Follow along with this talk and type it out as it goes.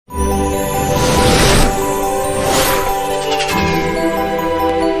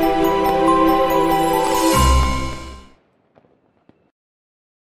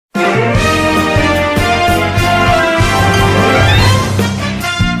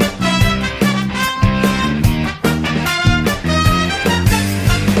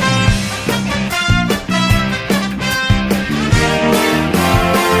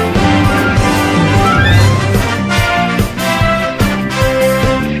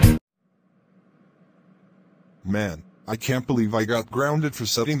Man, I can't believe I got grounded for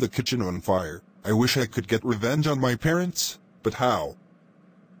setting the kitchen on fire. I wish I could get revenge on my parents, but how?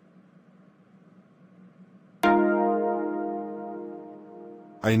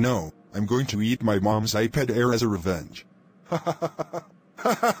 I know, I'm going to eat my mom's iPad Air as a revenge.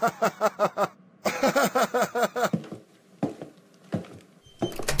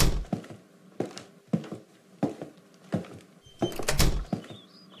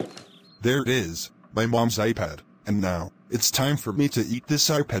 There it is, my mom's iPad, and now, it's time for me to eat this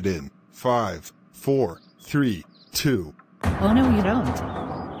iPad in 5, 4, 3, 2. Oh no you don't.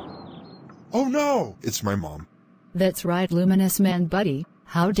 Oh no! It's my mom. That's right, Luminous Manbuddy,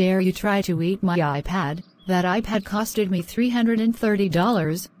 how dare you try to eat my iPad? That iPad costed me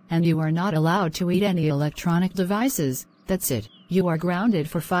 $330, and you are not allowed to eat any electronic devices. That's it, you are grounded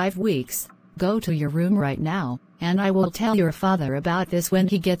for 5 weeks. Go to your room right now, and I will tell your father about this when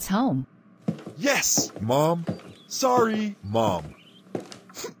he gets home. Yes, Mom. Sorry, Mom.